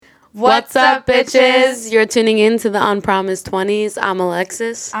What's up, bitches? You're tuning in to the Unpromised 20s. I'm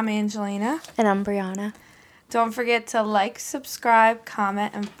Alexis. I'm Angelina. And I'm Brianna. Don't forget to like, subscribe,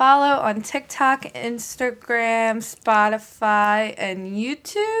 comment, and follow on TikTok, Instagram, Spotify, and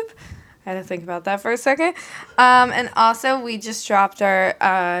YouTube. I had to think about that for a second. And also, we just dropped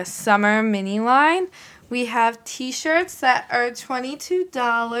our summer mini line. We have t-shirts that are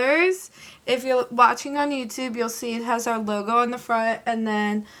 $22. If you're watching on YouTube, you'll see it has our logo on the front, and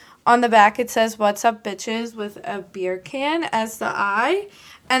then on the back it says "What's up, bitches?" with a beer can as the eye.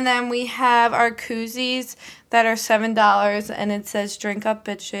 And then we have our koozies that are $7, and it says "Drink up,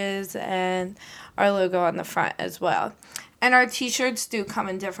 bitches," and our logo on the front as well. And our t-shirts do come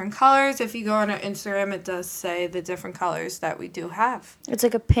in different colors. If you go on our Instagram, it does say the different colors that we do have. It's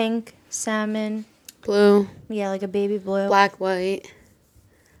like a pink, salmon, Blue. yeah, like a baby blue. Black, white.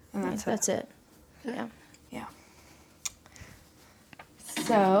 And That's it. Yeah.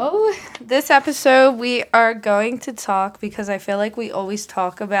 So, this episode we are going to talk, because I feel like we always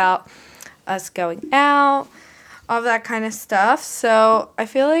talk about us going out, all that kind of stuff. So, I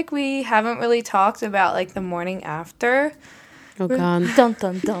feel like we haven't really talked about, like, the morning after. Oh, God. Dun,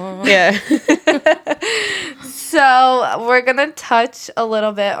 dun, dun. Yeah. So, we're going to touch a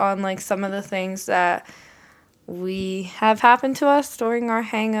little bit on, like, some of the things that we have happened to us during our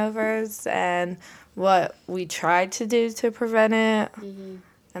hangovers and what we tried to do to prevent it. Mm-hmm.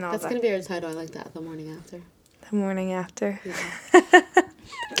 And all That's that. going to be our title. I like that. The morning after. The morning after. Yeah.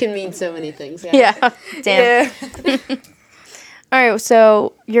 Can mean so many things. Yeah. Damn. Yeah. All right,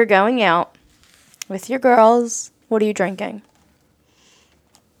 so you're going out with your girls. What are you drinking?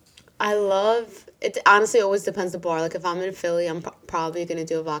 I love it. Honestly, it always depends the bar. Like, if I'm in Philly, I'm probably going to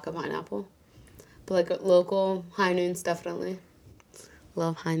do a vodka pineapple. But, like, local high noons, definitely.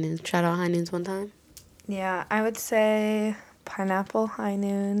 Love high noons. Shout out high noons one time. Yeah, I would say pineapple high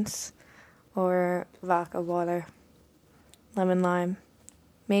noons or vodka water, lemon lime,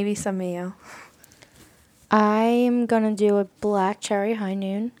 maybe some mayo. I'm going to do a black cherry high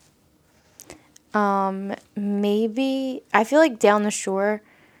noon. Maybe, I feel like down the shore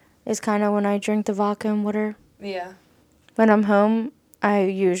is kind of when I drink the vodka and water. Yeah. When I'm home, I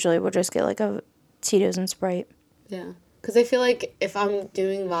usually will just get like a Tito's and Sprite. Yeah. Because I feel like if I'm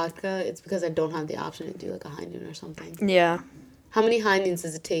doing vodka, it's because I don't have the option to do, like, a high noon or something. Yeah. How many high noons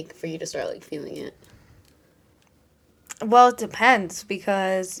does it take for you to start, like, feeling it? Well, it depends,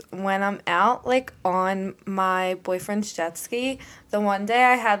 because when I'm out, like, on my boyfriend's jet ski, the one day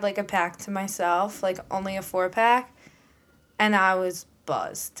I had, like, a pack to myself, like, only a 4-pack, and I was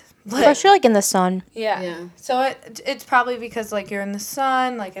buzzed. Especially like in the sun. Yeah. So it's probably because, like, you're in the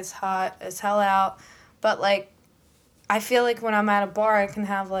sun, like, it's hot as hell out, but, like, I feel like when I'm at a bar, I can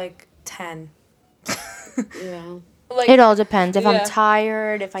have, like, 10. Yeah. Like, It all depends. If Yeah. I'm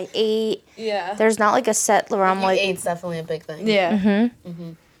tired, if I ate. yeah. There's not like a set where I'm like. Eight's definitely a big thing. Yeah. Mm-hmm.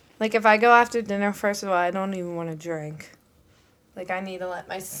 Mm-hmm. Like, if I go after dinner, first of all, I don't even want to drink. Like, I need to let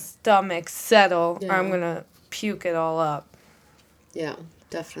my stomach settle, or I'm Yeah. going to puke it all up. Yeah,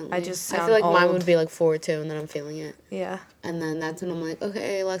 definitely. I just I sound feel like mine old. would be like 4 too, and then I'm feeling it. Yeah. And then that's when I'm like,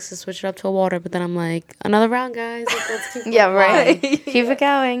 okay, Alexis, switch it up to a water. But then I'm like, another round, guys. Like, let's keep Yeah, going. right. Keep it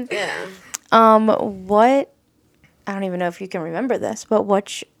going. Yeah. What? I don't even know if you can remember this, but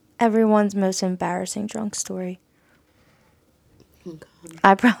what's everyone's most embarrassing drunk story? Oh, God.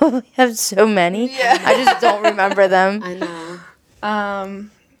 I probably have so many. Yeah. I just don't remember them. I know.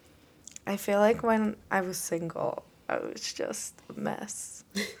 I feel like when I was single, I was just a mess.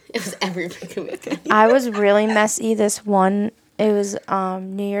 It was every freaking weekend. I was really messy this one. It was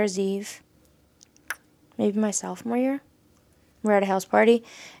New Year's Eve, maybe my sophomore year. We're at a house party,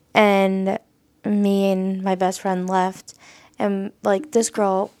 and me and my best friend left, and like this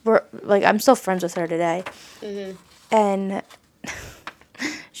girl, I'm still friends with her today, and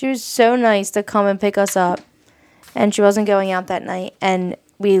she was so nice to come and pick us up, and she wasn't going out that night, and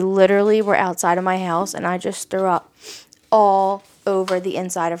we literally were outside of my house, and I just threw up all over the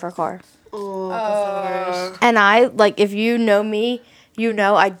inside of her car. Oh, that's the worst. And I, like, if you know me, you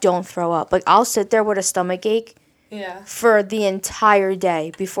know I don't throw up. Like, I'll sit there with a stomach ache Yeah. for the entire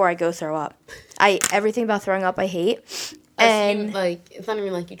day before I go throw up. Everything about throwing up I hate. And Like, it's not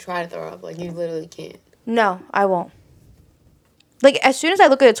even like you try to throw up. Like, you literally can't. no, I won't. Like, as soon as I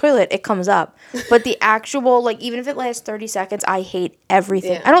look at the toilet, it comes up. But the actual, like, even if it lasts 30 seconds, I hate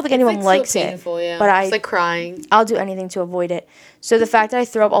everything. Yeah. I don't think anyone It's likes so painful, it. yeah. But it's like crying. I'll do anything to avoid it. So the fact that I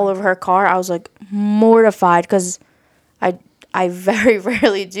threw up all over her car, I was, like, mortified because I very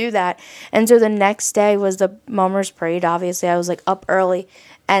rarely do that. And so the next day was the Mummers Parade. Obviously, I was like up early,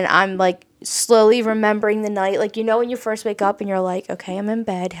 and I'm like slowly remembering the night. Like, you know, when you first wake up and you're like, okay, I'm in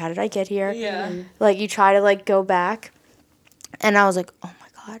bed. How did I get here? Yeah. Like, you try to like go back, and I was like, oh my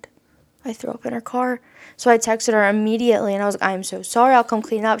God, I threw up in her car. So I texted her immediately, and I was like, I'm so sorry. I'll come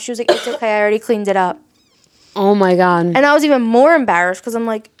clean it up. She was like, it's okay. I already cleaned it up. Oh my God. And I was even more embarrassed because I'm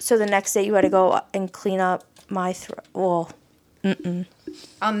like, so the next day you had to go and clean up my throat. Well,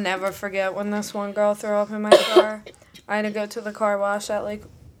 I'll never forget when this one girl threw up in my car. I had to go to the car wash at like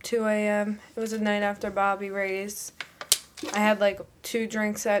 2 a.m. It was the night after Bobby raised. I had like 2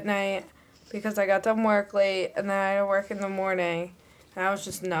 drinks at night because I got done work late, and then I had to work in the morning. And I was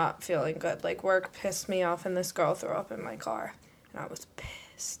just not feeling good. Like, work pissed me off, and this girl threw up in my car. And I was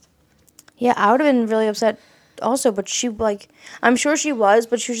pissed. yeah, I would have been really upset also, but she, like, I'm sure she was,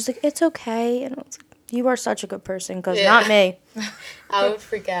 but she was just like, it's okay. And I was like, you are such a good person, because not me. I would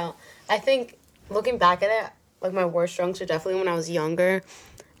freak out. I think, looking back at it, like, my worst drunks are definitely when I was younger.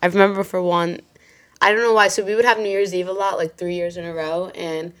 I remember for one, I don't know why, so we would have New Year's Eve a lot, like 3 years in a row,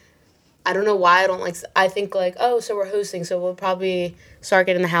 and I don't know why I think, like, oh, so we're hosting, so we'll probably start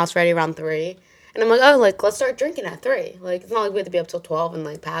getting the house ready around 3. And I'm like, oh, like, let's start drinking at 3. Like, it's not like we have to be up till 12 and,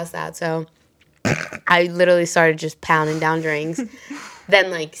 like, past that, so I literally started just pounding down drinks.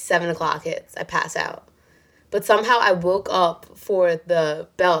 Then, like, 7 o'clock hits, I pass out. But somehow I woke up for the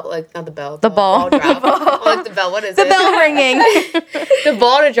bell, like, not the bell. The ball. Drop. I'm like, the bell, what is The it? bell ringing. The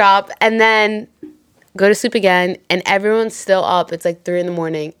ball to drop, and then go to sleep again, and everyone's still up. It's like 3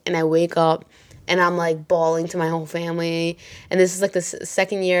 a.m, and I wake up, and I'm like bawling to my whole family. And this is like the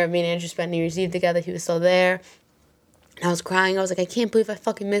second year me and Andrew spent New Year's Eve together. He was still there. And I was crying. I was like, I can't believe I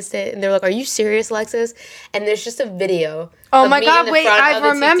fucking missed it. And they're like, are you serious, Alexis? And there's just a video. Oh of my me God, in the wait, front I of the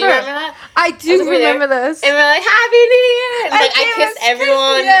TV. remember. Do you remember that? I do over there. remember this. And we're like, Happy New Year! And like, I gave kissed us kisses,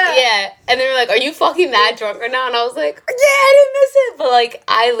 everyone. yeah. And they were like, are you fucking that drunk right now? And I was like, yeah, I didn't miss it. But like,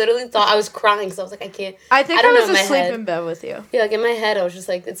 I literally thought I was crying because I was like, I can't. I think I don't know was in my asleep head. in bed with you. Yeah, like in my head, I was just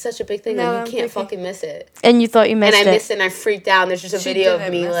like, it's such a big thing. No, Like, I'm you can't thinking- fucking miss it. And you thought you missed And I it. missed it and I freaked out. And there's just a She video of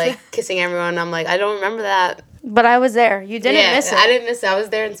didn't me miss like it. kissing everyone. And I'm like, I don't remember that. But I was there. You didn't miss it. I didn't miss it. I was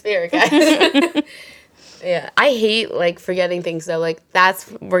there in spirit, guys. Yeah, I hate like forgetting things though. Like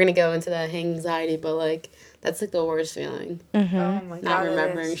we're gonna go into that hangxiety, but like that's like the worst feeling. Oh my God. Not it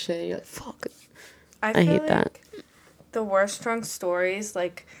remembering is. shit. You're like, fuck. I hate feel that. like the worst drunk stories,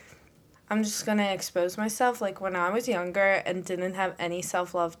 like, I'm just gonna expose myself. Like, when I was younger and didn't have any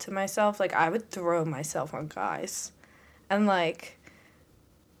self-love to myself, like, I would throw myself on guys. And, like,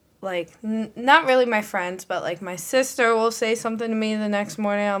 not really my friends, but, like, my sister will say something to me the next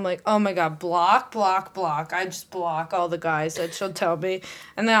morning. I'm like, oh, my God, block. I just block all the guys that she'll tell me,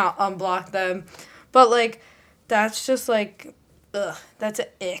 and then I'll unblock them. But, like, that's just, like, ugh, that's an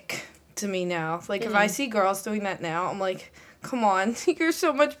ick to me now. Like, if I see girls doing that now, I'm like, come on, you're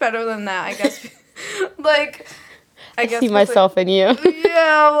so much better than that, I guess. Like, I guess see myself in you.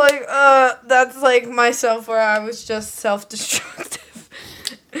 yeah, I'm like, that's, like, myself where I was just self-destructive.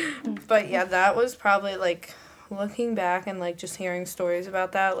 But, yeah, that was probably, like, looking back and, like, just hearing stories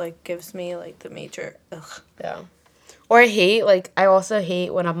about that, like, gives me, like, the major ugh. Yeah. Or I also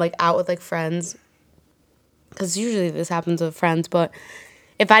hate when I'm like out with like friends, because usually this happens with friends, but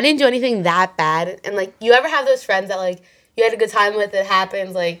if I didn't do anything that bad, and like, you ever have those friends that like you had a good time with, it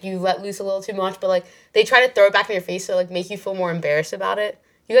happens, like you let loose a little too much, but like they try to throw it back in your face to like make you feel more embarrassed about it?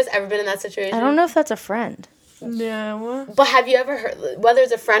 You guys ever been in that situation? I don't know if that's a friend. Yeah, what? But have you ever heard, whether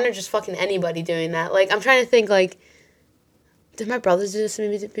it's a friend or just fucking anybody doing that? Like, I'm trying to think, like, did my brothers do this to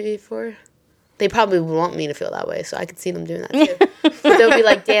me before? They probably want me to feel that way, so I could see them doing that too. But they'll be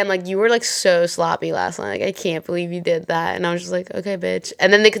like, damn, like, you were, like, so sloppy last night. Like, I can't believe you did that. And I was just like, okay, bitch.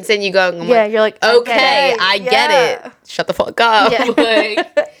 And then they continue going. I'm Yeah, like, you're like, okay, I get yeah. it. Shut the fuck up. Yeah.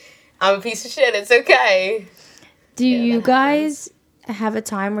 Like, I'm a piece of shit. It's okay. Do Yeah, you that guys have a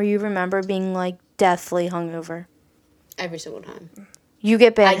time where you remember being like deathly hungover? Every single time. You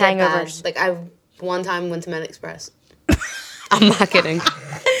get bad I get hangovers. bad. Like, I one time went to Med Express. I'm not kidding.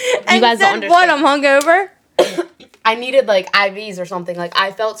 And guys don't said, what, I'm hungover? I needed, like, IVs or something. Like,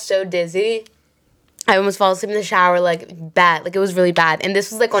 I felt so dizzy. I almost fell asleep in the shower, like, bad. Like, it was really bad. And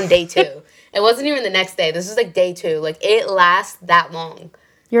this was, like, on day 2. It wasn't even the next day. This was, like, day 2. Like, it lasts that long.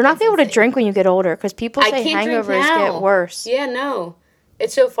 You're not able to drink when you get older because people I say can't drink hangovers now. get worse. Yeah, no.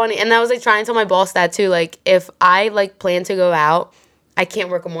 It's so funny. And I was, like, trying to tell my boss that, too. Like, if I, like, plan to go out, I can't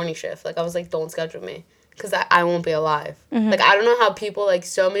work a morning shift. Like, I was like, don't schedule me. Because I won't be alive. Mm-hmm. Like, I don't know how people, like,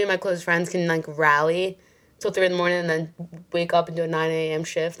 so many of my close friends can, like, rally till 3 in the morning and then wake up and do a 9 a.m.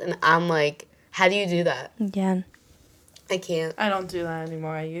 shift. And I'm like, how do you do that? Yeah. I can't. I don't do that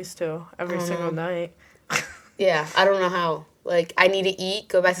anymore. I used to every single night. Yeah, I don't know how. Like, I need to eat,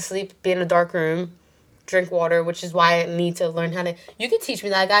 go back to sleep, be in a dark room, drink water, which is why I need to learn how to... You can teach me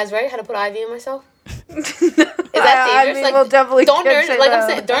that, guys, right? How to put IV in myself? Is that dangerous? I mean, we'll definitely don't catch nurses, it like up. I'm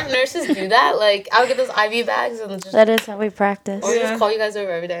saying, don't nurses do that? Like, I'll get those IV bags and just... That is how we practice. Or just call you guys over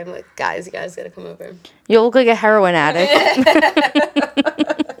every day. I'm like, guys, you guys gotta come over. You look like a heroin addict.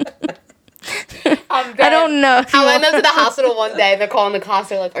 I don't know. I went up to the hospital one day and they're calling the cops.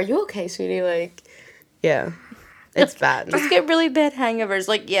 They're like, are you okay, sweetie? Like, yeah. It's bad. Just get really bad hangovers.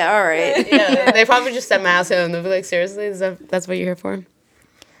 Like, yeah, all right. Yeah, they probably just sent my ass home. They'll be like, seriously? That's what you're here for?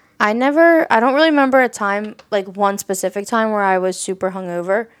 I don't really remember a time, like one specific time where I was super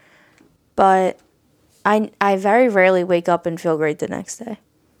hungover, but I very rarely wake up and feel great the next day.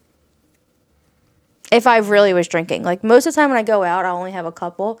 If I really was drinking. Like, most of the time when I go out, I'll only have a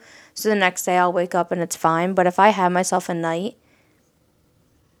couple, so the next day I'll wake up and it's fine. But if I have myself a night,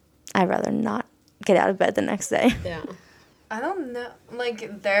 I'd rather not get out of bed the next day. Yeah. I don't know.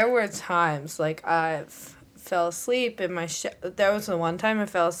 Like, there were times, like, fell asleep in my there was the one time I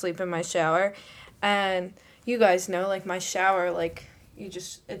fell asleep in my shower, and you guys know, like, my shower, like,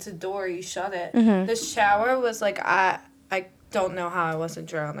 it's a door, you shut it. Mm-hmm. The shower was, like, I don't know how I wasn't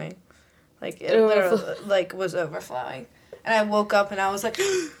drowning. Like, it literally, like, was overflowing. And I woke up and I was like...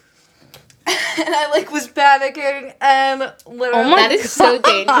 and I, like, was panicking and literally... That is so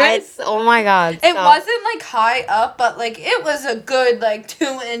dangerous. Oh, my God. It wasn't, like, high up, but, like, it was a good, like,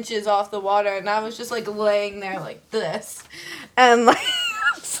 2 inches off the water. And I was just, like, laying there like this. And, like...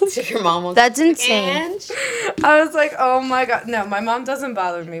 Your mom was That's insane. I was like, oh, my God. No, my mom doesn't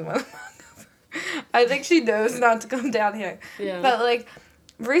bother me when I'm hungover. I think she knows not to come down here. Yeah. But, like,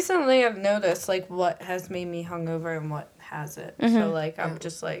 recently I've noticed, like, what has made me hungover and what hasn't. Mm-hmm. So, like, I'm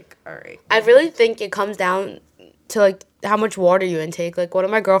just like, all right. I really think it comes down to, like, how much water you intake. Like, one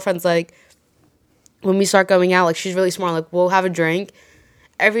of my girlfriends, like, when we start going out, like, she's really smart. Like, we'll have a drink.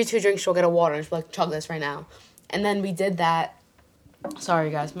 Every 2 drinks, she'll get a water. And she'll be like, chug this right now. And then we did that. Sorry,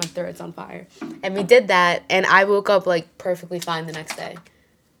 guys. My throat's on fire. And we did that, and I woke up, like, perfectly fine the next day.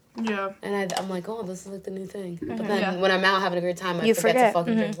 Yeah. And I'm like, oh, this is, like, the new thing. But Mm-hmm. then when I'm out having a great time, I You forget to forget.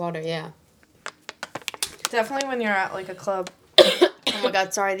 fucking Mm-hmm. drink water. Yeah. Definitely when you're at, like, a club. Oh my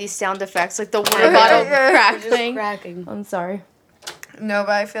God, sorry, these sound effects, like the water Yeah. bottle Yeah. Just cracking. cracking. I'm sorry. No,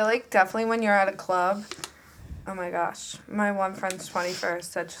 but I feel like definitely when you're at a club. Oh my gosh. My one friend's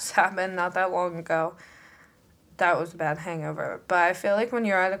 21st, that just happened not that long ago. That was a bad hangover. But I feel like when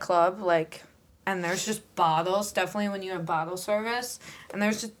you're at a club, like, and there's just bottles, definitely when you have bottle service, and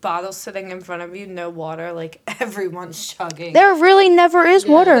there's just bottles sitting in front of you, no water, like, everyone's chugging. There really never is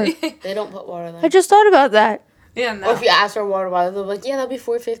water. They don't put water there. I just thought about that. Yeah, Or no. if you ask for a water bottle, they'll be like, yeah, that'll be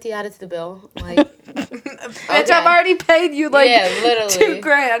 $4.50 added to the bill. Like, Bitch, Okay. I've already paid you, like, yeah, literally.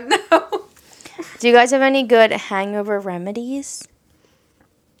 $2,000. No. Do you guys have any good hangover remedies?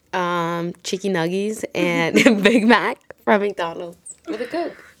 Chicken nuggies and Big Mac from McDonald's with a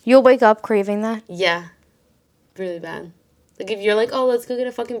Coke. You'll wake up craving that? Yeah. Really bad. Like, if you're like, oh, let's go get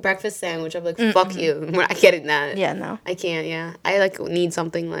a fucking breakfast sandwich, I'm like, fuck you. We're not getting that. Yeah, no. I can't, yeah. I, like, need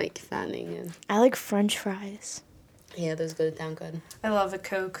something, like, fattening. And I like French fries. yeah, those go down good. I love a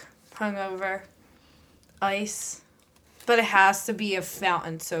Coke. Hungover. Ice. But it has to be a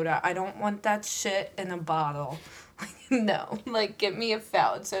fountain soda. I don't want that shit in a bottle. No. Like, get me a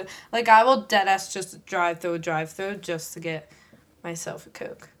fountain soda. Like, I will deadass just drive through just to get myself a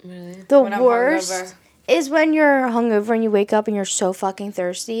Coke. Really? The When I'm worst hungover. is when you're hungover and you wake up and you're so fucking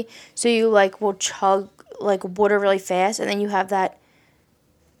thirsty. So you, like, will chug, like, water really fast. And then you have that,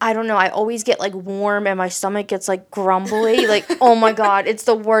 I don't know, I always get, like, warm and my stomach gets, like, grumbly. Like, oh, my God, it's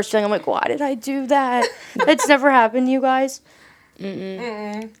the worst thing. I'm like, why did I do that? That's never happened to you guys.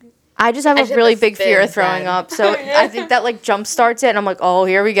 I just have I a should really have big fear of spit throwing then. up. So I think that, like, jump starts it. And I'm like, oh,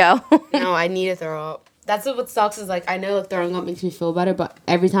 here we go. No, I need to throw up. That's what sucks is, like, I know, like, throwing up makes me feel better, but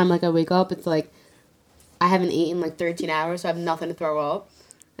every time, like, I wake up, it's like, I haven't eaten, like, 13 hours, so I have nothing to throw up.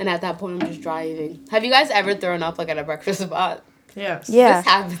 And at that point, I'm just dry eating. Have you guys ever thrown up, like, at a breakfast spot? Yes. Yeah. This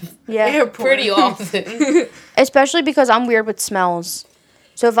happens Yeah. pretty often. Especially because I'm weird with smells.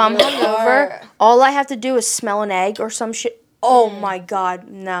 So if I'm hungover, all I have to do is smell an egg or some shit. Oh my God,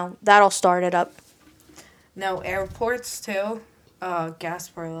 no. That'll start it up. No, airports, too.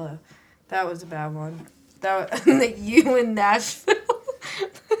 Gasparilla. That was a bad one. That was, you in Nashville.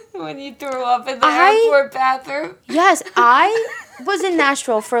 When you threw up in the airport bathroom. Yes, I was in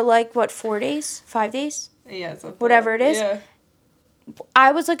Nashville for like, what, 4 days? 5 days? Yeah, something. Whatever it is. Yeah.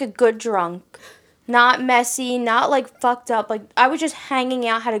 I was like a good drunk. Not messy, not like fucked up. Like, I was just hanging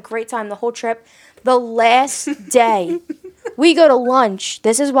out, had a great time the whole trip. The last day, we go to lunch.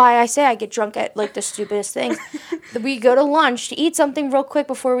 This is why I say I get drunk at like the stupidest things. We go to lunch to eat something real quick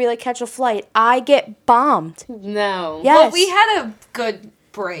before we like catch a flight. I get bombed. No. Yes. Well, we had a good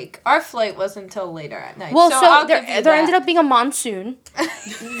break. Our flight wasn't until later at night. Well, I'll so give you there that. ended up being a monsoon.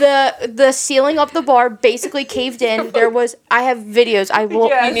 The ceiling of the bar basically caved in. I have videos. I will.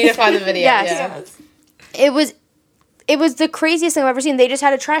 Yeah. You need to find the video. Yes. Yeah. It was the craziest thing I've ever seen. They just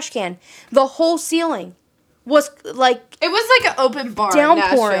had a trash can. The whole ceiling was like It was like an open bar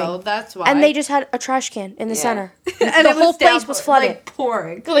downpouring. in Nashville. That's why. and they just had a trash can in the center. and the whole place was flooded. Like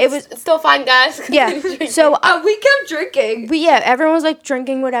pouring. Like, It was- it's still fine, guys. Yeah. So We kept drinking. everyone was like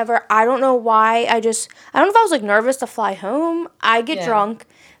drinking whatever. I don't know why. I don't know if I was like nervous to fly home. I get Yeah. drunk.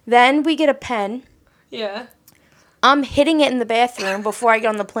 Then we get a pen. Yeah. I'm hitting it in the bathroom before I get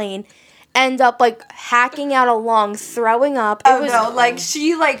on the plane. End up like hacking out a lung, throwing up. Oh no! Like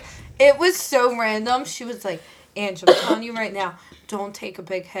she it was so random. She was like, "Ange, I'm telling you right now, don't take a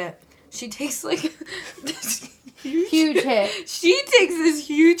big hit." She takes like this Huge hit. She takes this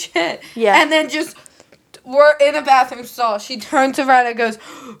huge hit. Yeah. And then just we're in a bathroom stall. She turns around and goes,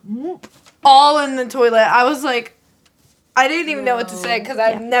 whoop, all in the toilet. I was like, I didn't even know what to say because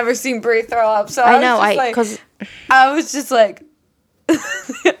I've never seen Brie throw up. So I was just like,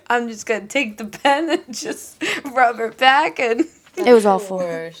 I'm just gonna take the pen and just rub her back, and it was awful.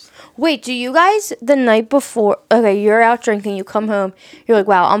 Worst. Wait, do you guys the night before? Okay, you're out drinking. You come home. You're like,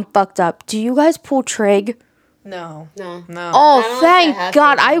 wow, I'm fucked up. Do you guys pull trig? no. No. Oh, I Oh, don't thank have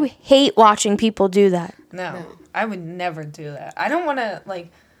God! to. I hate watching people do that. no, I would never do that. I don't want to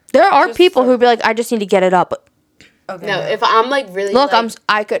like. There are Just people so- who be like, I just need to get it up. Okay. No, if I'm like really Look, like,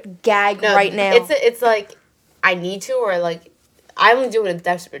 I could gag no, right now. It's like I need to, or like I only do it at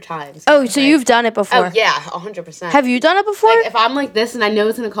desperate times. Oh, so Like, you've done it before? Oh yeah, 100%. Have you done it before? Like if I'm like this and I know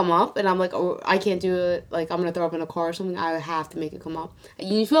it's gonna come up, and I'm like, oh, I can't do it. Like I'm gonna throw up in a car or something. I have to make it come up.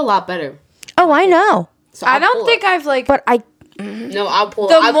 You feel a lot better. Oh, I know. So I I'll don't pull think it. I've like. But I No, I'll pull.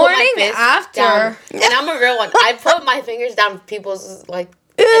 The I put morning my fist after. down, and I'm a real one. I put my fingers down people's like.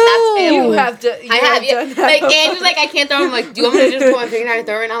 Ew. And that's family. You have to. I have, yeah. done that Like, before. Andrew's like, I can't throw him. Like, do you want me to just put my finger down and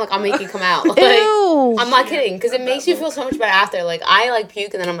throw it? And I'm like, I'll make it come out. Like, Ew. I'm not kidding, because it makes you feel so much better after. Like, I like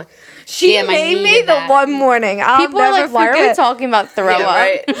puke, and then I'm like, She damn, I made me needed the that. one morning. I'll People are never like, why are we forget. talking about throw Yeah, up?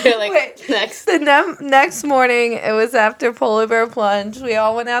 right. You're like, Wait. next. The next morning, it was after Polar Bear Plunge. We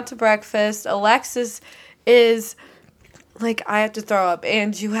all went out to breakfast. Alexis is like, I have to throw up,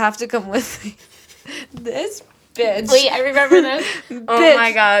 and you have to come with me. This bitch. Wait, I remember this. Oh bitch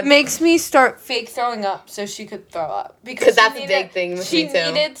my God. makes me start fake throwing up so she could throw up. Because that's she a big thing with She me,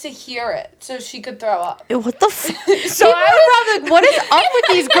 too. needed to hear it so she could throw up. Ew, what the f? So People I are probably like, what is up with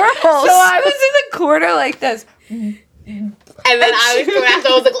these girls? So I was in the corner like this. And then I was coming after,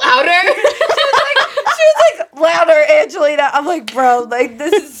 I was like, louder. She was like, louder, Angelina. I'm like, bro, like,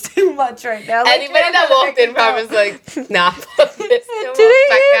 this is too much right now. Like, Anybody you're that gonna walked make in me throw probably up. was like, nah, fuck this. Don't walk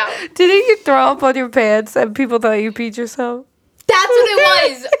back out. Didn't you throw up on your pants and people thought you peed yourself? That's what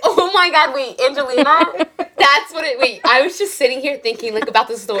it was. Oh my God, wait, Angelina. That's what it. Wait, I was just sitting here thinking like about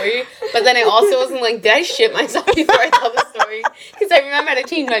the story, but then I also wasn't like, did I shit myself before I tell the story? Because I remember I had to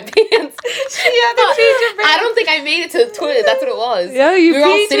change my pants. She had to change your pants. I don't think I made it to the toilet. That's what it was. Yeah, you We were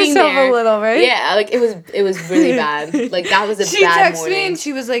all peed sitting yourself there. a little, right? Yeah, like it was really bad. Like that was a She bad texted morning. me and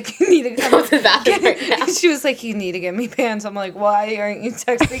she was like, you need to Go come to the bathroom right now. She was like, you need to get me pants. I'm like, why aren't you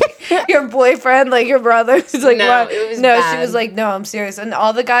texting your boyfriend, like your brother? She's like, No, why? it was no, she bad. was like, no, I'm serious. And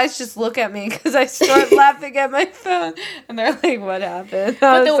all the guys just look at me because I start laughing at my phone. And they're like, what happened?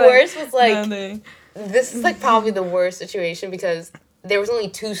 But the worst was like, nothing. this is like probably the worst situation because there was only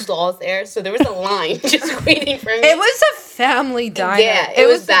 2 stalls there, so there was a line just waiting for me. It was a family diner. Yeah, it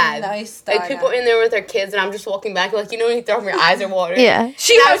was a bad. nice diner. Like people in there with their kids, and I'm just walking back, like you know when you throw up, your eyes are watering. Yeah.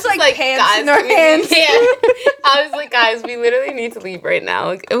 She And I has was like just pants in her can we hands. leave? Yeah. I was like, guys, we literally need to leave right now.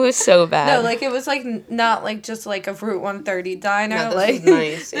 Like it was so bad. No, like it was like not like just like a Route 130 diner. No, this like was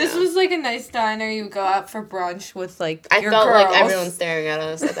nice, This yeah. was like a nice diner. You would go out for brunch with like I your felt girls. like everyone staring at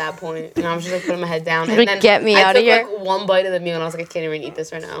us at that point, and I was just like putting my head down. Like, And then get me I outta took, here. like one bite of the meal, and I was like, I can't even eat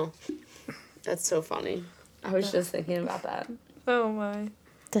this right now. That's so funny. I was just thinking about that. Oh my.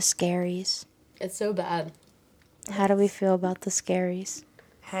 The scaries. It's so bad. How do we feel about the scaries?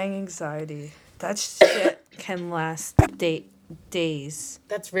 Hangxiety. That shit can last days.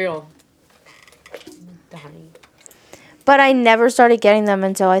 That's real. Dying. But I never started getting them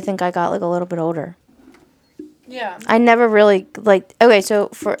until I think I got like a little bit older. Yeah. I never really like. Okay, so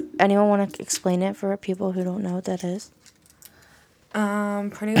for anyone want to explain it for people who don't know what that is?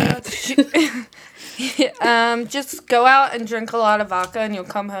 Pretty much. Just go out and drink a lot of vodka, and you'll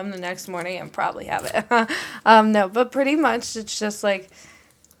come home the next morning and probably have it. No, but pretty much it's just like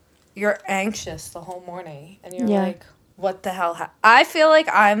you're anxious the whole morning, and you're like, what the hell? I feel like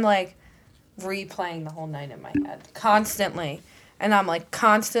I'm like replaying the whole night in my head constantly, and I'm like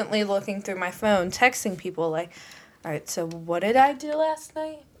constantly looking through my phone, texting people like, all right, so what did I do last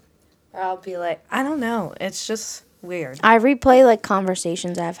night? Or I'll be like, I don't know. It's just weird. I replay like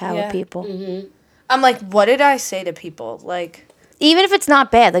conversations I've had with people. Mm-hmm. I'm like, what did I say to people? Like, Even if it's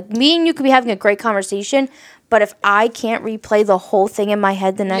not bad, like me and you could be having a great conversation, but if I can't replay the whole thing in my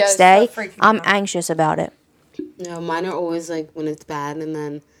head the next day, I'm anxious about it. No, mine are always like when it's bad, and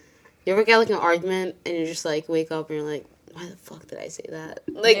then you ever get like an argument and you just like wake up and you're like, why the fuck did I say that?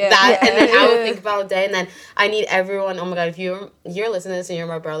 Like that, and then I would think about it all day, and then I need everyone. Oh my god, if you're listening to this and you're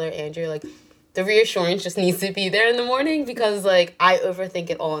my brother, Andrew, like the reassurance just needs to be there in the morning because like I overthink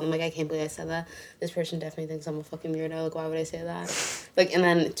it all, and I'm like, I can't believe I said that. This person definitely thinks I'm a fucking weirdo. Like, why would I say that? Like, and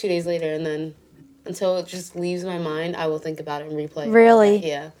then 2 days later, and then until it just leaves my mind, I will think about it and replay it. Really?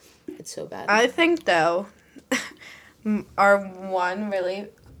 Yeah, it's so bad. I think though, our one really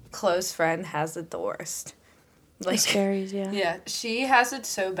close friend has it the worst. Like, Scaries, yeah. Yeah, she has it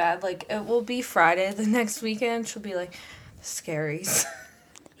so bad. Like, it will be Friday the next weekend. She'll be like, scaries.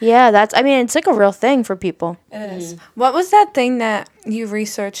 Yeah, it's like a real thing for people. It is. What was that thing that you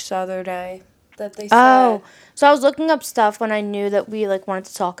researched the other day that they said? Oh, so I was looking up stuff when I knew that we like wanted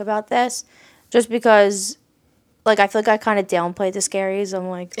to talk about this, just because, like, I feel like I kind of downplayed the scaries. I'm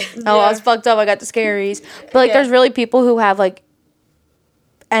like, oh, I was fucked up. I got the scaries, but like, there's really people who have like,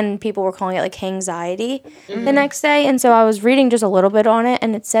 and people were calling it like hangxiety the next day, and so I was reading just a little bit on it,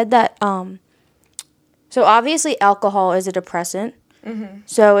 and it said that so obviously alcohol is a depressant.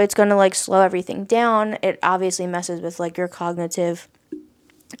 So it's going to, like, slow everything down. It obviously messes with, like, your cognitive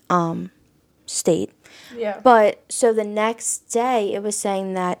state. Yeah. But, so the next day, it was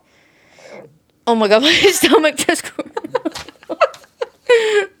saying that... Oh, my God, my stomach just...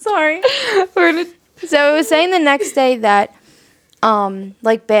 Sorry. So it was saying the next day that,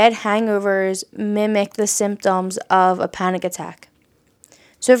 like, bad hangovers mimic the symptoms of a panic attack.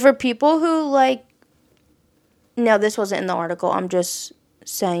 So for people who, like... No, this wasn't in the article. I'm just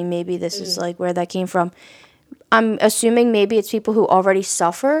saying maybe this is like where that came from. I'm assuming maybe it's people who already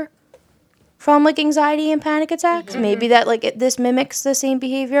suffer from like anxiety and panic attacks. Maybe that like this mimics the same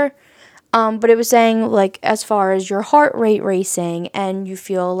behavior. But it was saying like as far as your heart rate racing and you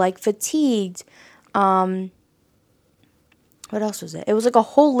feel like fatigued. What else was it? It was like a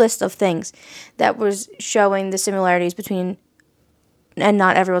whole list of things that was showing the similarities between. And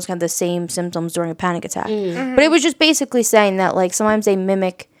not everyone's got the same symptoms during a panic attack. But it was just basically saying that, like, sometimes they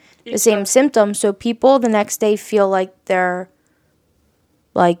mimic the same symptoms. So people the next day feel like they're,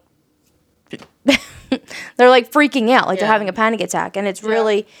 like, they're, like, freaking out. Like, they're having a panic attack. And it's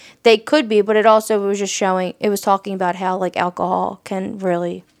really, they could be, but it also was just showing, it was talking about how, like, alcohol can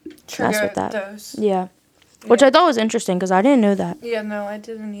really mess with that. Those. Yeah. Which I thought was interesting because I didn't know that. Yeah, no, I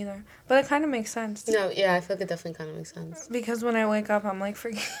didn't either. But it kind of makes sense. No, yeah, I feel like it definitely kind of makes sense. Because when I wake up, I'm like,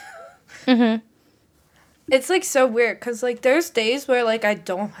 freaking... It's, like, so weird. Because, like, there's days where, like, I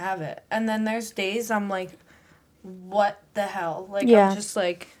don't have it. And then there's days I'm like, what the hell? Like, I'm just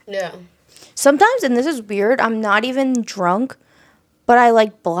like... Yeah. Sometimes, and this is weird, I'm not even drunk, but I,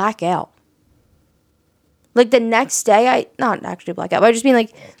 like, black out. Like, the next day, not actually black out, but I just mean,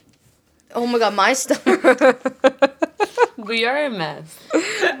 like... Oh my god, my stomach. We are a mess.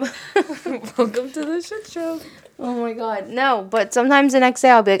 Welcome to the shit show. Oh my god. No, but sometimes the next day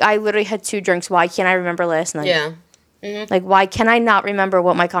I'll be like, I literally had 2 drinks. Why can't I remember last night? Yeah. Like, why can I not remember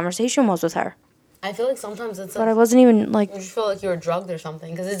what my conversation was with her? I feel like sometimes it's like... But I wasn't even, like... You just feel like you were drugged or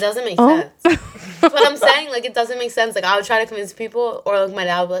something, because it doesn't make sense. But I'm saying, like, it doesn't make sense. Like, I would try to convince people, or, like, my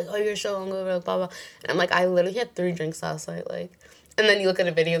dad would be like, oh, you're so hungover, like, blah, blah. And I'm like, I literally had 3 drinks last night, like... And then you look at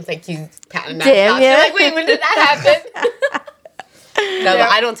a video and think you patting that shot. You're like, wait, when did that happen? No, but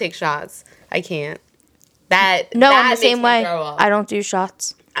I don't take shots. I can't. No, I'm the same way. I don't do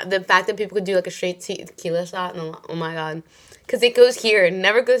shots. The fact that people could do like a straight tequila shot, and oh my god, because it goes here, it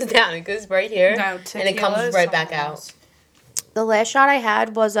never goes down. It goes right here, and it comes right back out. The last shot I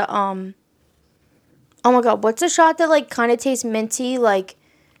had was a Oh my god, what's a shot that like kind of tastes minty, like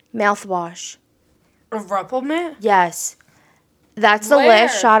mouthwash? A Ruppelmint? Yes. That's the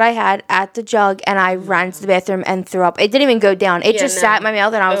last shot I had at the jug, and I ran to the bathroom and threw up. It didn't even go down. It just sat in my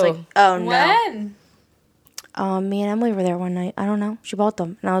mouth, and I was like, oh, no. When? Me and Emily were there one night. I don't know. She bought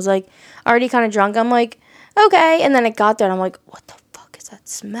them. And I was like, already kind of drunk. I'm like, okay. And then it got there, and I'm like, what the fuck is that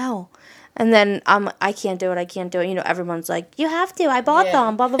smell? And then I can't do it. You know, everyone's like, you have to. I bought Yeah.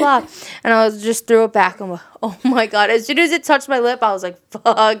 them, blah, blah, blah. And I was just threw it back. I'm like, oh my God. As soon as it touched my lip, I was like,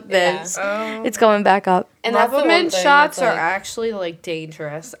 fuck this. Oh. It's going back up. And that's the one Rubberman thing shots that's, are like- actually like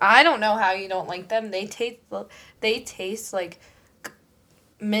dangerous. I don't know how you don't like them. They taste like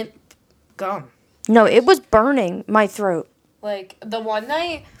mint gum. No, it was burning my throat. Like the one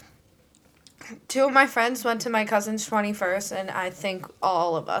night, 2 of my friends went to my cousin's 21st, and I think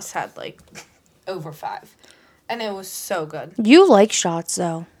all of us had like over 5, and it was so good. You like shots,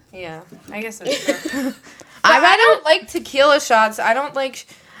 though. Yeah, I guess that's true. I don't like tequila shots. I don't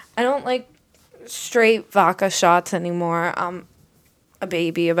like straight vodka shots anymore. I'm a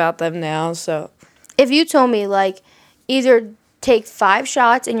baby about them now, so. If you told me, like, either take 5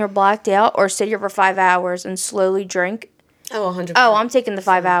 shots and you're blacked out or sit here for 5 hours and slowly drink, Oh, 100%. oh, I'm taking the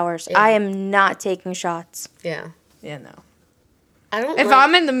 5 hours. Yeah. I am not taking shots. Yeah. Yeah, no. I don't If like-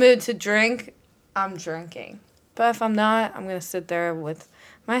 I'm in the mood to drink, I'm drinking. But if I'm not, I'm going to sit there with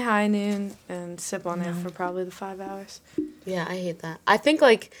my high noon and sip on it for probably the 5 hours. Yeah, I hate that. I think,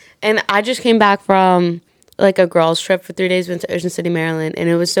 like, and I just came back from, like, a girls' trip for 3 days. Went to Ocean City, Maryland, and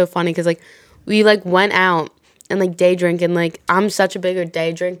it was so funny because, like, we, like, went out and, like, day drink, and, like, I'm such a bigger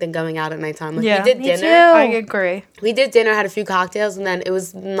day drink than going out at nighttime. Like, Yeah. we did Me dinner. too. I agree. We did dinner, had a few cocktails, and then it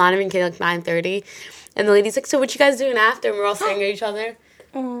was not even kidding, like, 9:30. And the lady's like, so what you guys doing after? And we're all staring at each other.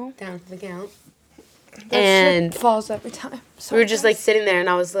 Aw. Down to the count. That And shit falls every time. we were just, like, sitting there, and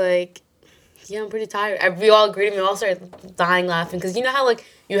I was like, yeah, I'm pretty tired. We all agreed, and we all started dying laughing. Because you know how, like,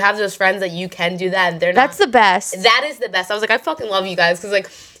 you have those friends that you can do that, and they're not. That's the best. That is the best. I was like, I fucking love you guys. Because, like,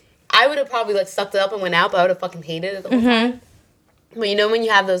 I would have probably, like, sucked it up and went out, but I would have fucking hated it the whole time. But you know when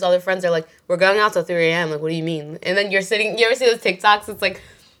you have those other friends, they're like, we're going out till 3 a.m. Like, what do you mean? And then you're sitting, you ever see those TikToks? It's like,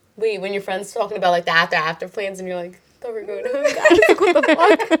 wait, when your friend's talking about, like, the after plans, and you're like, thought we were going home, guys. Like, what the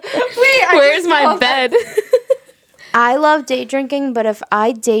fuck? Wait, Where's my bed? I love day drinking, but if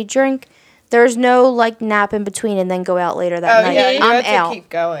I day drink, there's no, like, nap in between and then go out later that night. you I'm have to out. keep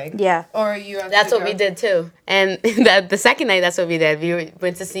going. Yeah. Or you have That's to what we did, too. And the second night, that's what we did. We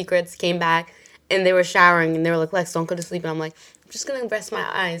went to Secrets, came back, and they were showering, and they were like, Lex, don't go to sleep. And I'm like, I'm just going to rest my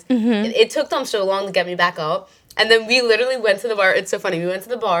eyes. It took them so long to get me back up. And then we literally went to the bar. It's so funny. We went to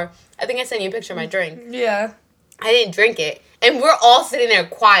the bar. I think I sent you a picture of my drink. Yeah. I didn't drink it. And we're all sitting there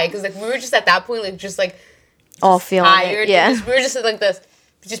quiet because, like, we were just at that point, like, just, like, All feeling tired. it. Yeah. We were just like this,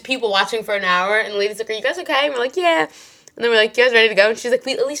 just people watching for an hour. And the lady's like, are you guys okay? And we're like, yeah. And then we're like, you guys ready to go? And she's like,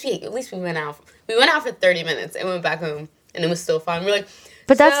 at least we went out. We went out for 30 minutes and went back home. And it was still fun. We're like,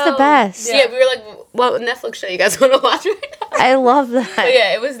 But that's the so- best. Yeah, we were like, what Netflix show you guys want to watch right now? I love that. But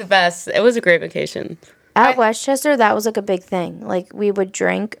yeah, it was the best. It was a great vacation. At Westchester, that was like a big thing. Like, we would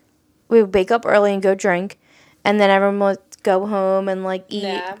drink, we would wake up early and go drink, and then everyone would go home and, like,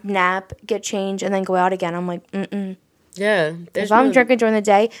 eat, nap, get changed, and then go out again. I'm like, mm-mm. Yeah. If I'm drinking during the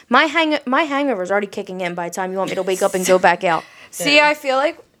day, my hangover's already kicking in by the time you want me to wake up and go back out. See, I feel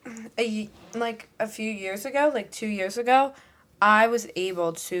like a few years ago, like 2 years ago, I was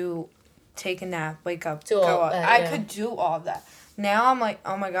able to take a nap, wake up, Do go all out. that, I yeah. could do all of that. Now I'm like,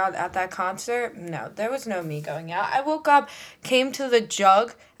 oh my God, at that concert, no, there was no me going out. I woke up, came to the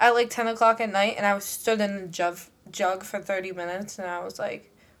jug at like 10 o'clock at night, and I was stood in the jug for 30 minutes, and I was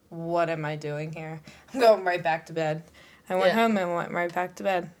like, what am I doing here? I'm going right back to bed. I went home and went right back to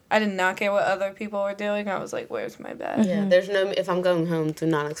bed. I did not care what other people were doing. I was like, where's my bed? Yeah, there's no, if I'm going home, do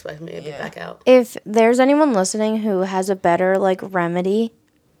not expect me to be back out. If there's anyone listening who has a better, like, remedy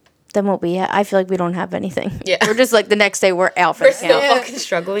than what we have, I feel like we don't have anything. Yeah. We're just, like, the next day we're out for We're the still count. fucking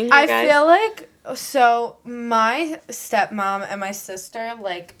struggling here, I guys. feel like, so my stepmom and my sister,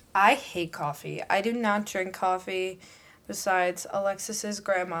 like, I hate coffee. I do not drink coffee besides Alexis's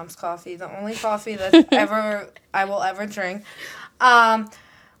grandmom's coffee, the only coffee that's I will ever drink.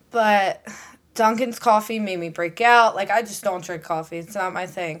 But Dunkin's coffee made me break out. Like, I just don't drink coffee. It's not my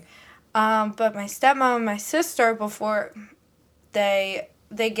thing. But my stepmom and my sister, before they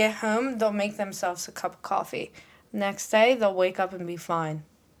get home, they'll make themselves a cup of coffee. Next day, they'll wake up and be fine.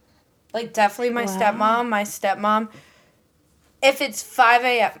 Like, definitely my stepmom, if it's 5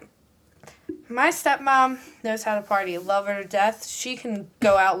 a.m., my stepmom knows how to party. Love her to death. She can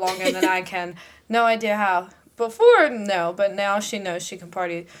go out longer than I can. No idea how. Before, no, but now she knows she can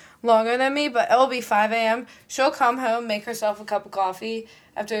party longer than me. But it'll be 5 a.m. She'll come home, make herself a cup of coffee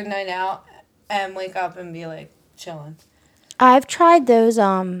after a night out, and wake up and be, like, chilling. I've tried those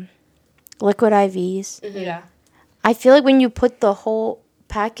liquid IVs. Mm-hmm. Yeah. I feel like when you put the whole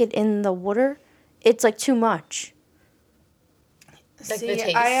packet in the water, it's, like, too much. Like See, the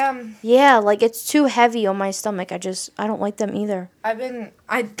taste. Yeah, like it's too heavy on my stomach. I don't like them either.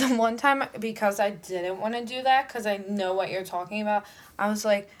 The one time, because I didn't want to do that, because I know what you're talking about, I was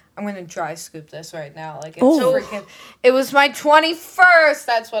like, I'm going to dry scoop this right now. Like, it's freaking, it was my 21st.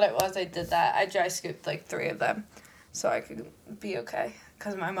 That's what it was. I did that. I dry scooped like 3 of them so I could be okay.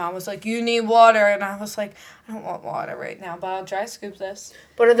 Because my mom was like, you need water. And I was like, I don't want water right now, but I'll dry scoop this.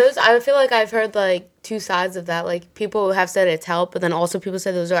 But are those, I feel like I've heard, like, 2 sides of that. Like, people have said it's helped, but then also people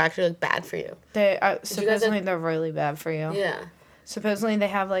said those are actually, like, bad for you. Supposedly they're really bad for you. Yeah. Supposedly they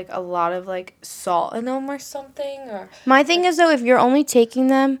have, like, a lot of, like, salt in them or something. Or My thing is, though, if you're only taking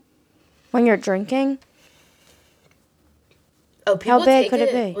them when you're drinking. Oh, people How bad take could it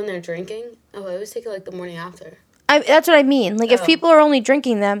it be? when they're drinking? Oh, I always take it, like, the morning after. That's what I mean. Like, if people are only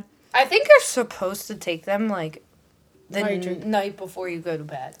drinking them. I think you're supposed to take them, like, the While you're drinking. night before you go to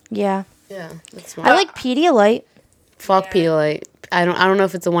bed. Yeah. Yeah, that's smart. I like Pedialyte. Fuck Yeah. Pedialyte. I don't know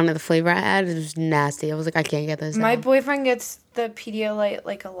if it's the one of the flavor I had. It was nasty. I was like, I can't get this. My out. boyfriend gets the Pedialyte,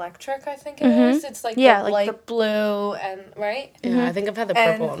 like, electric, I think it is. It's, like, Yeah, the like light blue and, right? Yeah, I think I've had the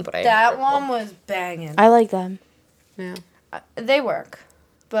And purple one, but I that purple. one was banging. I like them. Yeah. They work.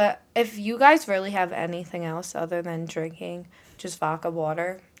 But if you guys really have anything else other than drinking just vodka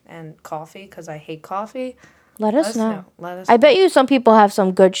water and coffee, because I hate coffee, Let us know. Let us I bet you some people have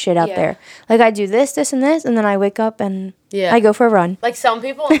some good shit out Yeah. there. Like, I do this, this, and this, and then I wake up and Yeah. I go for a run. Like some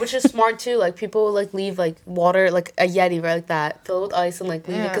people, which is smart too. Like people like leave like water, like a Yeti, right, like that, fill with ice and like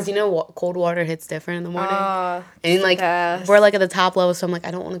leave it because you know cold water hits different in the morning. And like best. we're like at the top level, so I'm like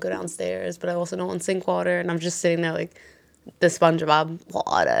I don't want to go downstairs, but I also don't want sink water, and I'm just sitting there like the SpongeBob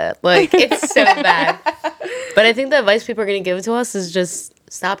water. Like it's so bad. But I think the advice people are gonna give to us is just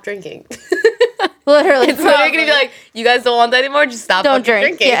stop drinking. Literally. It's literally gonna be like, you guys don't want that anymore. Just stop Don't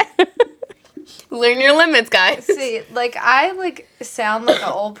fucking drink. drinking. Yeah. Learn your limits, guys. See, like, I, like, sound like an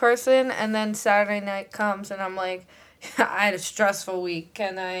old person, and then Saturday night comes, and I'm like, I had a stressful week.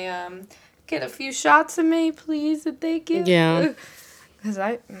 Can I, get a few shots of me, please, and thank you? Yeah. Because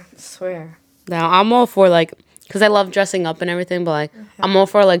I swear. Now I'm all for like, because I love dressing up and everything, but like I'm all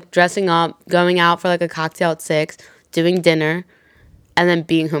for like dressing up, going out for like a cocktail at 6, doing dinner, and then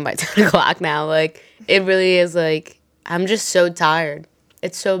being home by 10 o'clock now. Like it really is like I'm just so tired.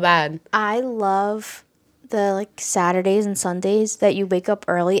 It's so bad. I love the like Saturdays and Sundays that you wake up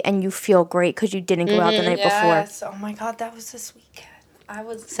early and you feel great because you didn't go out the night before. Yes. Oh my God, that was this weekend. I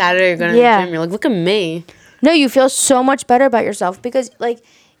was Saturday you're going to Yeah. the gym. You're like, look at me. No, you feel so much better about yourself because like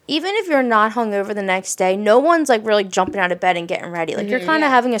even if you're not hungover the next day, no one's like really jumping out of bed and getting ready. Like you're kind of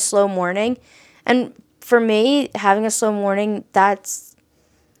having a slow morning, and for me, having a slow morning, that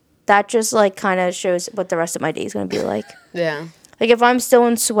just like kind of shows what the rest of my day is gonna be like. Yeah. Like if I'm still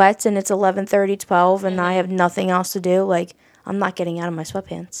in sweats and it's 11:30, 12, and I have nothing else to do, like I'm not getting out of my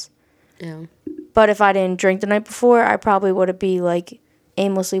sweatpants. Yeah. But if I didn't drink the night before, I probably would be like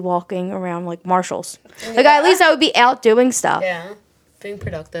aimlessly walking around like Marshalls. Like at least I would be out doing stuff. Yeah. Being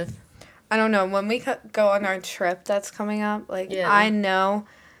productive. I don't know. When we go on our trip that's coming up, like, Yeah. I know,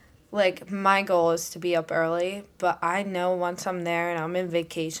 like, my goal is to be up early, but I know once I'm there and I'm in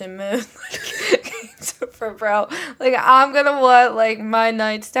vacation mood, like, for bro, like, I'm gonna want, like, my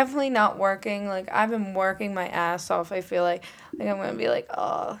nights definitely not working. Like, I've been working my ass off. I feel like I'm gonna be like,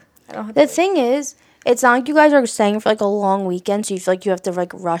 oh, I don't have The to. thing is, it's not like you guys are staying for like a long weekend, so you feel like you have to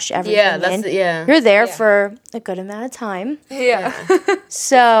like rush everything Yeah, that's in. yeah. You're there Yeah. for a good amount of time, Yeah.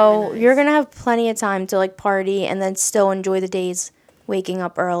 so you're gonna have plenty of time to like party and then still enjoy the days, waking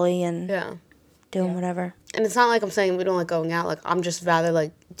up early and Yeah. doing whatever. And it's not like I'm saying we don't like going out. Like I'm just rather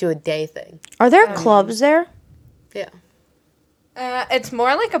like do a day thing. Are there clubs there? Yeah. It's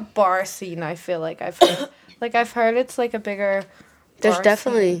more like a bar scene, I feel like. I've heard it's like a bigger There's bar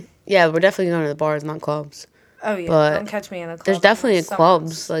definitely scene. yeah, we're definitely going to the bars, not clubs. Oh, yeah. but Don't catch me in a club. There's definitely a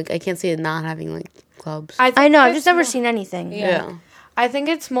Someone's- clubs. Like I can't see it not having like clubs. I think know. I've it's just never more- seen anything. Yeah. I think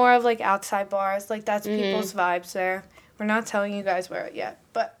it's more of like outside bars. Like that's people's vibes there. We're not telling you guys where yet,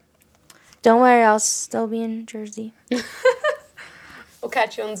 but Don't worry, I'll still be in Jersey. We'll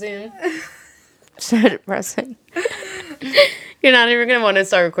catch you on Zoom. So depressing. You're not even gonna want to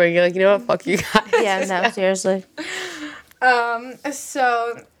start recording. You're like, you know what? Fuck you guys. Yeah, no, seriously.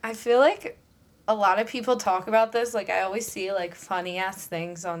 so I feel like a lot of people talk about this. Like I always see like funny ass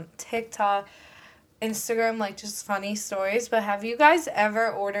things on TikTok, Instagram, like just funny stories. But have you guys ever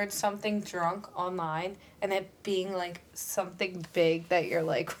ordered something drunk online and it being like something big that you're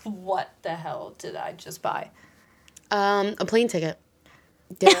like, what the hell did I just buy? A plane ticket.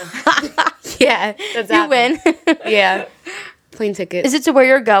 Yeah. Yeah. That's You win. Yeah. Plane ticket. Is it to where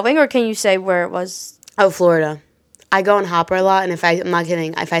you're going, or can you say where it was? Oh, Florida. I go on Hopper a lot, and I'm not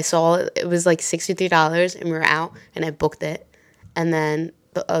kidding, if I saw it was like $63 and we were out, and I booked it, and then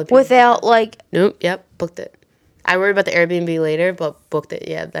the other people Without like, nope, yep, booked it. I worried about the Airbnb later, but booked it,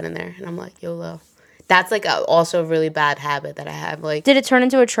 yeah, then and there, and I'm like, YOLO. That's like also a really bad habit that I have. Like, did it turn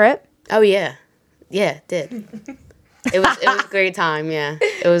into a trip? oh yeah, it did. it was a great time. Yeah,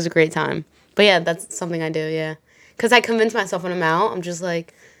 it was a great time. But yeah, that's something I do. Yeah, because I convince myself when I'm out, I'm just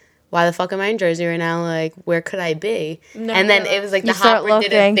like, why the fuck am I in Jersey right now? Like, where could I be? No, and then it was like the Hopper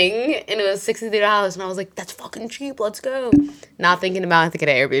did a thing, and it was $63, and I was like, that's fucking cheap. Let's go. Not thinking about I have to get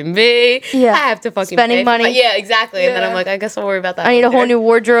an Airbnb. Yeah, I have to fucking spending money. Yeah, exactly. Yeah. And then I'm like, I guess I'll worry about that. I need a whole new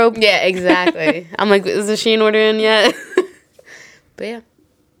wardrobe. Yeah, exactly. I'm like, is the Shein order in yet? But yeah,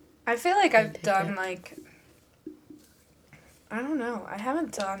 I feel like I've done like, I don't know. I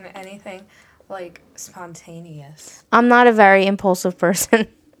haven't done anything like spontaneous. I'm not a very impulsive person.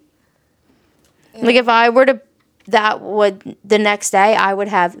 Yeah. Like if I were to, the next day I would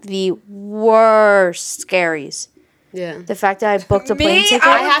have the worst scaries. Yeah. The fact that I booked a plane ticket.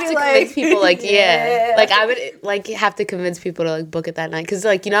 I have to convince people like, yeah. Like I would like have to convince people to like book it that night. Because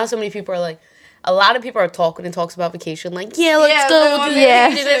like, you know how so many people are like, a lot of people are talking and talks about vacation, like, yeah, let's go. We'll do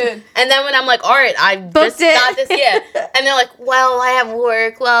this. And then when I'm like, all right, I just got this, and they're like, well, I have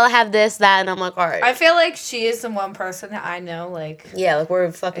work, well, I have this, that, and I'm like, all right. I feel like she is the one person that I know, like, yeah, like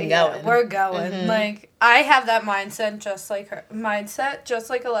we're fucking going. We're going. Mm-hmm. Like, I have that mindset just like her. Just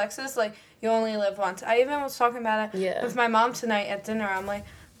like Alexis, like, you only live once. I even was talking about it with my mom tonight at dinner. I'm like,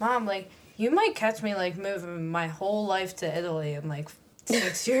 Mom, like, you might catch me, like, moving my whole life to Italy in, like,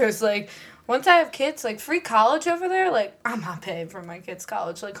 6 years, like, once I have kids, like, free college over there, like, I'm not paying for my kids'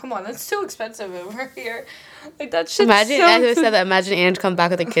 college. Like, come on, that's too expensive over here. Like, that shit's imagine, as I said that, imagine Ange come back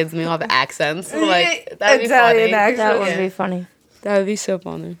with the kids and they all have accents. Like, that would be funny. Accent. That would be funny. That would be so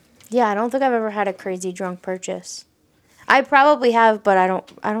funny. Yeah, I don't think I've ever had a crazy drunk purchase. I probably have, but I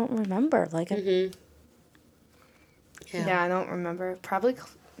don't remember. Like, yeah, I don't remember. Probably,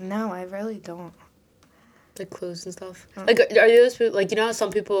 no, I really don't. Like clothes and stuff. Like, are you those people, like, you know how some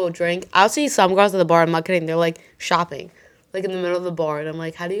people drink? I'll see some girls at the bar, I'm not kidding, they're, like, shopping. Like, in the middle of the bar, and I'm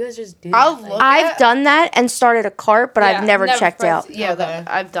like, how do you guys just do that? I've done that and started a cart, but I've never checked out. Yeah,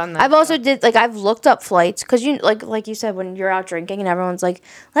 I've done that. I've also I've looked up flights, because, you like you said, when you're out drinking and everyone's like,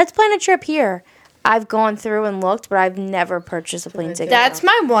 let's plan a trip here. I've gone through and looked, but I've never purchased a plane ticket. That's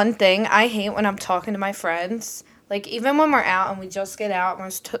my one thing I hate when I'm talking to my friends. Like, even when we're out and we just get out and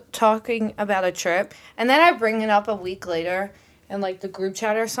we're talking about a trip, and then I bring it up a week later in, like, the group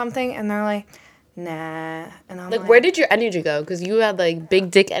chat or something, and they're like, nah. And I'm like, where did your energy go? Because you had, like,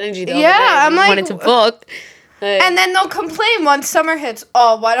 big dick energy the other day. I'm like, wanted to book. And then they'll complain once summer hits.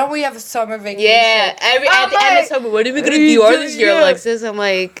 Oh, why don't we have a summer vacation? Yeah, at the end of summer, what are we going to do this year, Alexis? I'm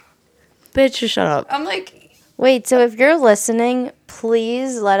like, bitch, just shut up. I'm like... Wait, so if you're listening,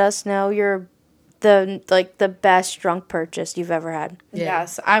 please let us know the best drunk purchase you've ever had. Yeah.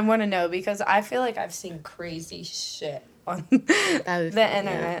 Yes, I want to know, because I feel like I've seen crazy shit on the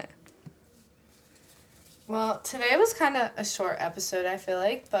internet. Yeah. Well, today was kind of a short episode, I feel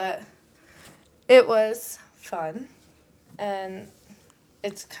like, but it was fun, and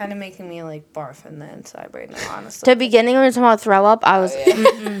it's kind of making me, like, barf in the inside right now, honestly. To the beginning, when we were talking about throw up, I was...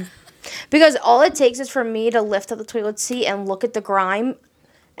 Because all it takes is for me to lift up the toilet seat and look at the grime,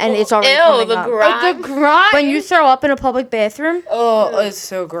 and it's already coming up. The grime? When you throw up in a public bathroom? Oh, it's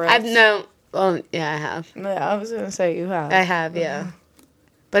so gross. I have. Yeah, I was going to say you have. I have, yeah.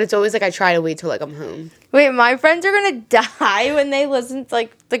 But it's always, like, I try to wait till, like, I'm home. Wait, my friends are going to die when they listen to,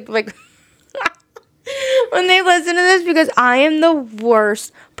 like when they listen to this, because I am the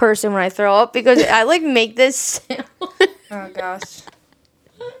worst person when I throw up, because I, like, make this sound. Oh, gosh.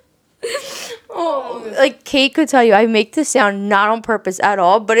 Oh, like Kate could tell you, I make this sound not on purpose at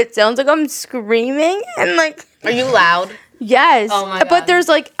all, but it sounds like I'm screaming and like. Are you loud? Yes. Oh my God. But there's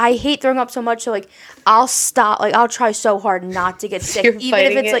like, I hate throwing up so much, so like I'll stop, like I'll try so hard not to get sick, even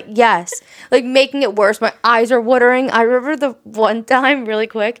if it's like, yes, like making it worse. My eyes are watering. I remember the one time, really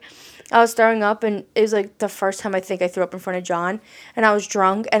quick, I was throwing up, and it was like the first time I think I threw up in front of John, and I was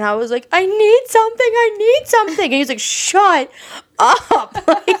drunk, and I was like, I need something, and he's like, shut up.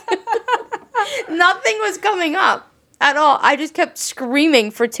 Like, nothing was coming up at all. I just kept screaming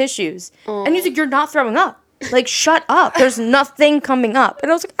for tissues. Aww. And he's like, you're not throwing up. Like, shut up. There's nothing coming up.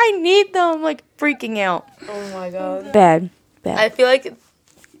 And I was like, I need them. Like, freaking out. Oh, my God. Bad. I feel like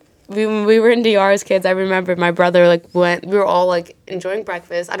when we were in DR as kids, I remember my brother, like, we were all, like, enjoying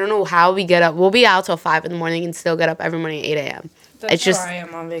breakfast. I don't know how we get up. We'll be out till 5 in the morning and still get up every morning at 8 a.m. That's it's just where I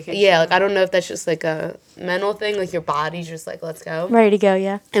am on vacation. yeah, like I don't know if that's just like a mental thing, like your body's just like let's go. Ready to go,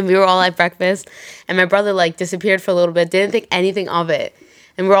 yeah. And we were all at breakfast, and my brother like disappeared for a little bit, didn't think anything of it.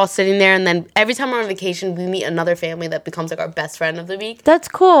 And we're all sitting there, and then every time we're on vacation, we meet another family that becomes like our best friend of the week. That's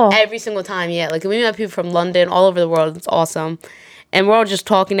cool. Every single time, yeah. Like we met people from London, all over the world. It's awesome. And we're all just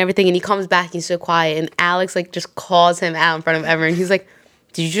talking and everything, and he comes back, he's so quiet, and Alex like just calls him out in front of everyone. He's like,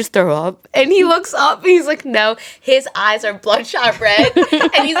 "Did you just throw up?" And he looks up, and he's like, "No." His eyes are bloodshot red,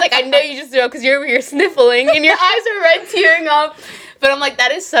 and he's like, "I know you just threw up because you're over here sniffling, and your eyes are red, tearing up." But I'm like,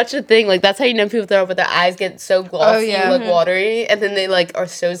 that is such a thing. Like, that's how you know people throw up, but their eyes get so glossy, like watery, and then they like are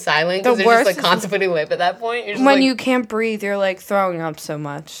so silent because they're just like constipated live at that point. You're just, when like, you can't breathe, you're like throwing up so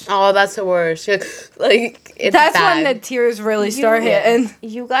much. oh, that's the worst. Like it's That's bad. when the tears really start hitting.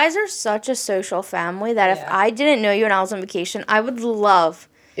 You guys are such a social family that if I didn't know you and I was on vacation, I would love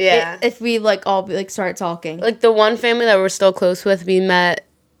if we like all like start talking. Like the one family that we're still close with, we met.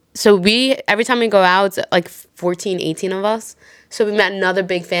 So every time we go out, it's like 14, 18 of us. So we met another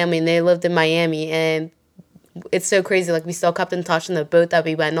big family, and they lived in Miami, and it's so crazy. Like, we still kept in touch, and the boat that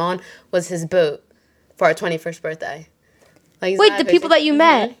we went on was his boat for our 21st birthday. Like, wait, the people that you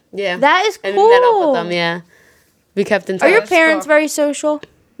met? Yeah. That is cool. And we met up with them, yeah. We kept in touch. Are your parents very social?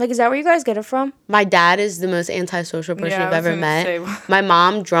 Like, is that where you guys get it from? My dad is the most antisocial person I've ever met. Say. My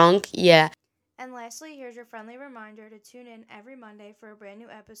mom, drunk, yeah. And lastly, here's your friendly reminder to tune in every Monday for a brand new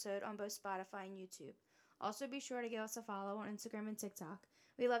episode on both Spotify and YouTube. Also, be sure to give us a follow on Instagram and TikTok.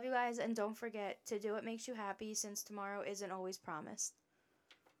 We love you guys, and don't forget to do what makes you happy since tomorrow isn't always promised.